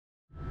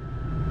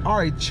All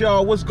right,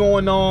 y'all, what's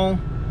going on?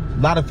 A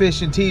lot of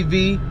fishing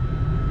TV.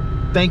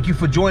 Thank you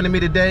for joining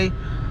me today.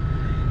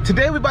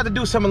 Today we're about to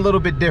do something a little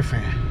bit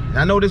different.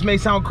 I know this may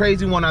sound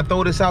crazy when I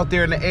throw this out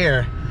there in the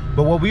air,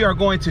 but what we are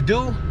going to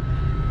do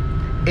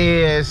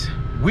is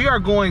we are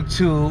going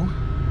to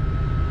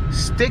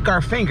stick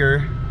our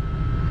finger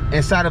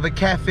inside of a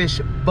catfish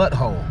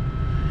butthole.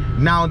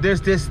 Now there's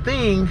this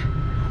thing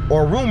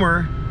or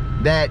rumor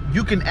that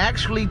you can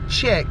actually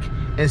check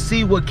and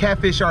see what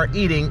catfish are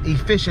eating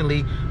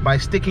efficiently by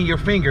sticking your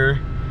finger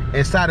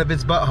inside of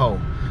its butthole.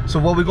 So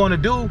what we're going to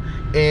do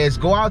is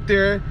go out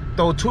there,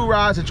 throw 2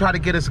 rods and try to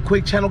get us a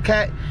quick channel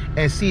cat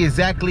and see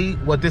exactly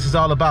what this is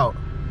all about.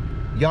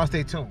 Y'all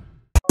stay tuned.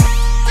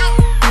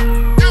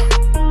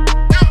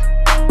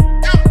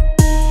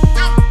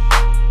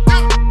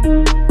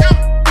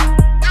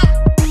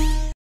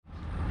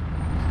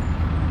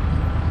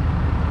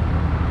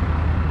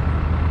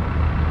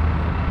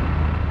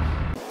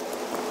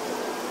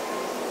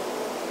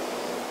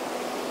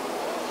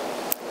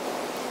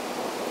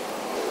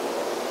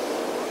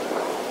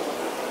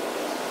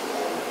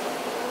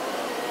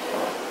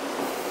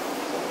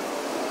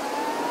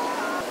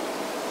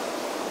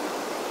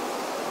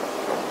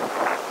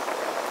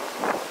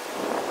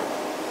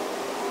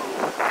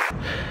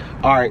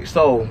 All right,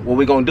 so what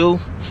we're gonna do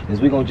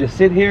is we're gonna just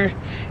sit here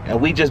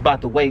and we just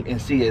about to wait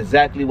and see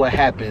exactly what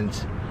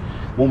happens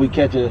when we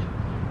catch a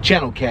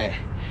channel cat.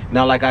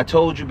 Now, like I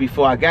told you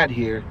before I got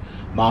here,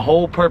 my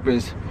whole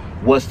purpose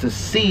was to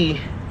see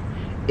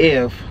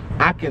if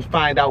I can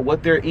find out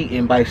what they're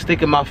eating by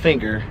sticking my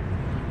finger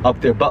up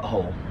their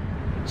butthole.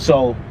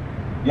 So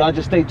y'all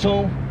just stay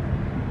tuned.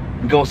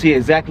 We're gonna see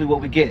exactly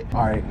what we get.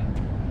 All right,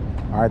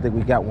 I think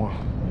we got one.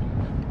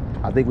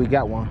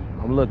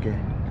 I'm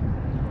looking.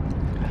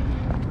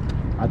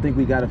 I think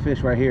we got a fish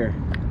right here.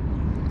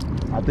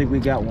 I think we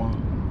got one.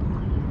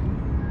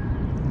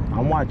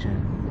 I'm watching.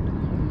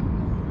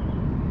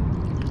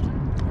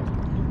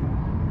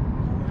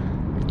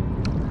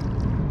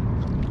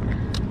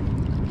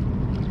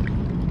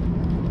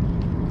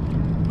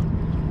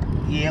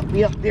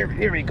 Yep,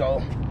 there we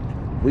go.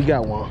 We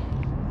got one.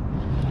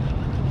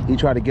 He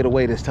tried to get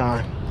away this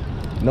time.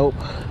 Nope.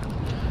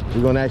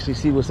 We're gonna actually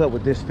see what's up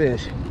with this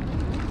fish.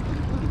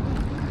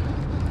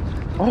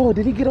 Oh,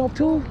 did he get off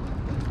too?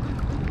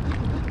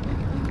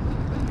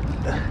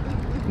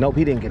 Nope,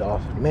 he didn't get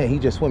off. Man, he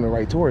just swimming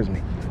right towards me.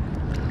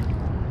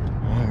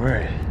 All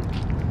right.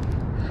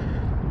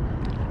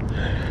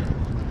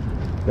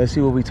 Let's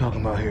see what we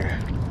talking about here.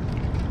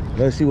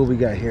 Let's see what we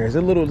got here. It's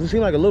a little, it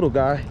seems like a little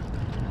guy,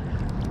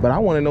 but I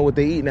want to know what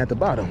they eating at the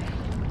bottom.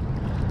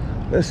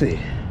 Let's see.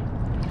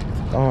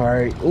 All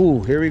right.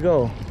 Ooh, here we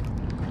go.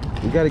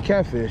 We got a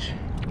catfish.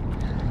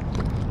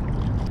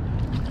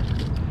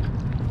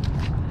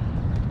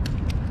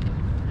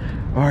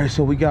 All right,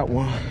 so we got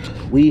one.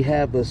 We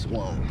have this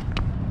one.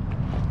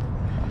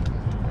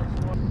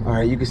 All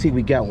right, you can see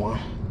we got one.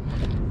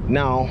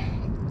 Now,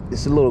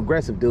 it's a little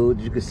aggressive, dude.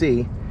 You can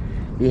see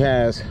he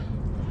has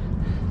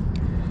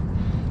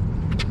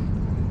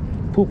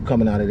poop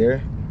coming out of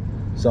there.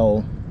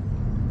 So,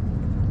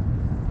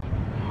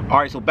 all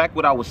right, so back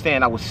what I was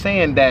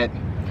saying that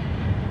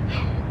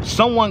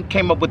someone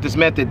came up with this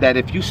method that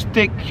if you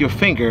stick your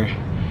finger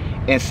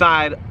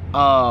inside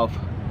of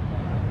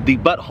the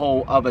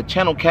butthole of a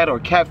channel cat or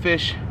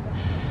catfish,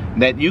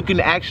 that you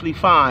can actually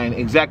find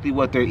exactly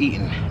what they're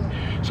eating.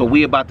 So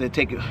we about to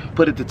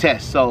put it to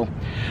test. So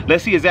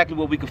let's see exactly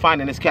what we can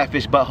find in this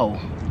catfish butthole.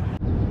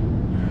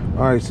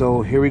 All right,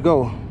 so here we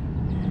go.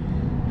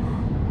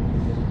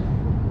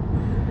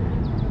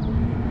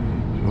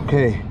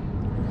 Okay,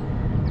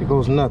 here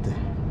goes nothing.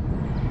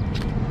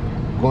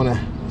 I'm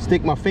gonna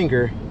stick my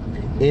finger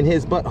in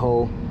his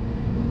butthole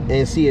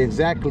and see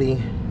exactly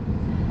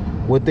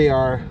what they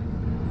are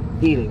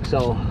eating.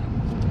 So,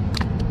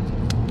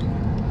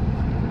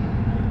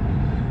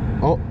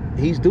 oh,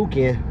 he's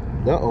duking.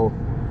 Uh-oh.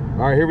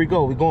 All right, here we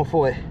go. We're going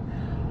for it.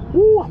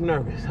 Woo, I'm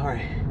nervous. All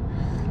right.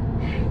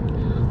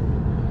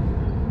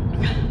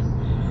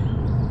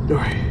 All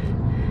right.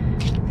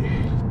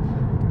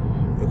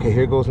 Okay,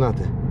 here goes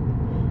nothing.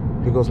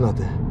 Here goes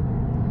nothing.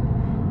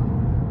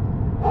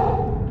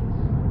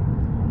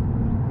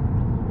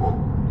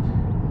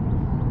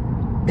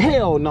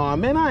 Hell no,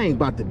 man. I ain't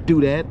about to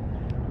do that.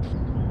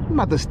 I'm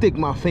about to stick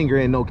my finger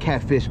in no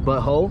catfish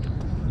butthole.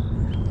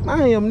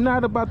 I am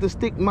not about to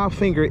stick my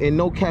finger in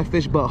no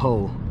catfish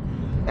butthole.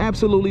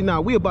 Absolutely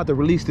not. We're about to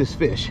release this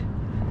fish.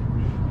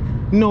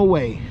 No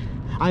way.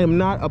 I am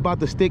not about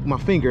to stick my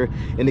finger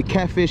in the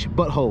catfish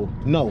butthole.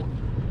 No.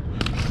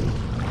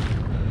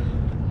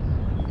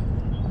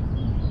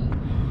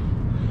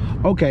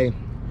 Okay.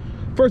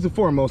 First and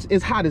foremost,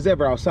 it's hot as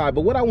ever outside,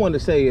 but what I wanted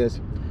to say is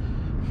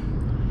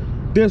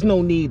there's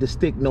no need to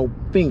stick no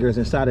fingers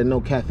inside of no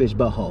catfish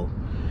butthole.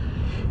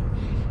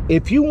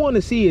 If you want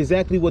to see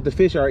exactly what the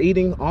fish are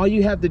eating, all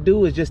you have to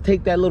do is just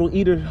take that little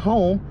eater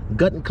home,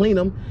 gut and clean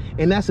them,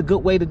 and that's a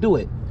good way to do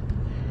it.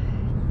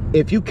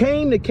 If you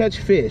came to catch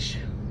fish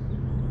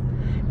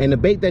and the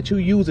bait that you're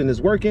using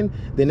is working,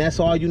 then that's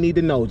all you need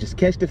to know. Just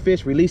catch the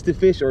fish, release the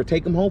fish, or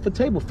take them home for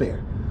table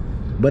fare.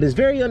 But it's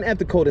very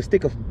unethical to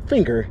stick a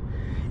finger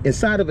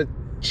inside of a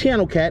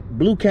channel cat,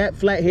 blue cat,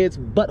 flathead's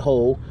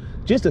butthole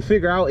just to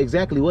figure out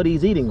exactly what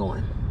he's eating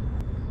on.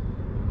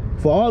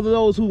 For all of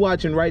those who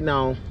watching right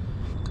now,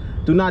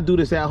 do not do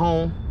this at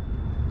home.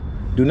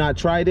 Do not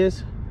try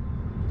this.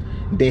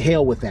 The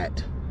hell with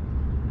that.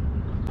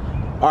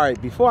 All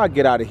right, before I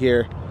get out of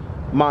here,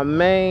 my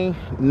main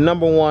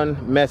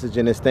 #1 message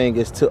in this thing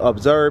is to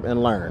observe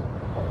and learn.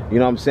 You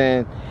know what I'm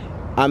saying?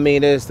 I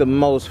mean, it's the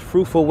most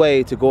fruitful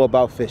way to go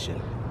about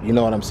fishing. You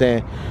know what I'm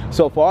saying?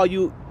 So for all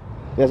you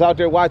that's out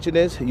there watching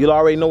this, you'll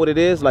already know what it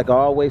is. Like I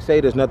always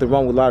say, there's nothing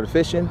wrong with a lot of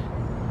fishing.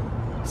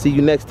 See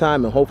you next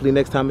time, and hopefully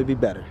next time it'll be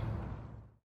better.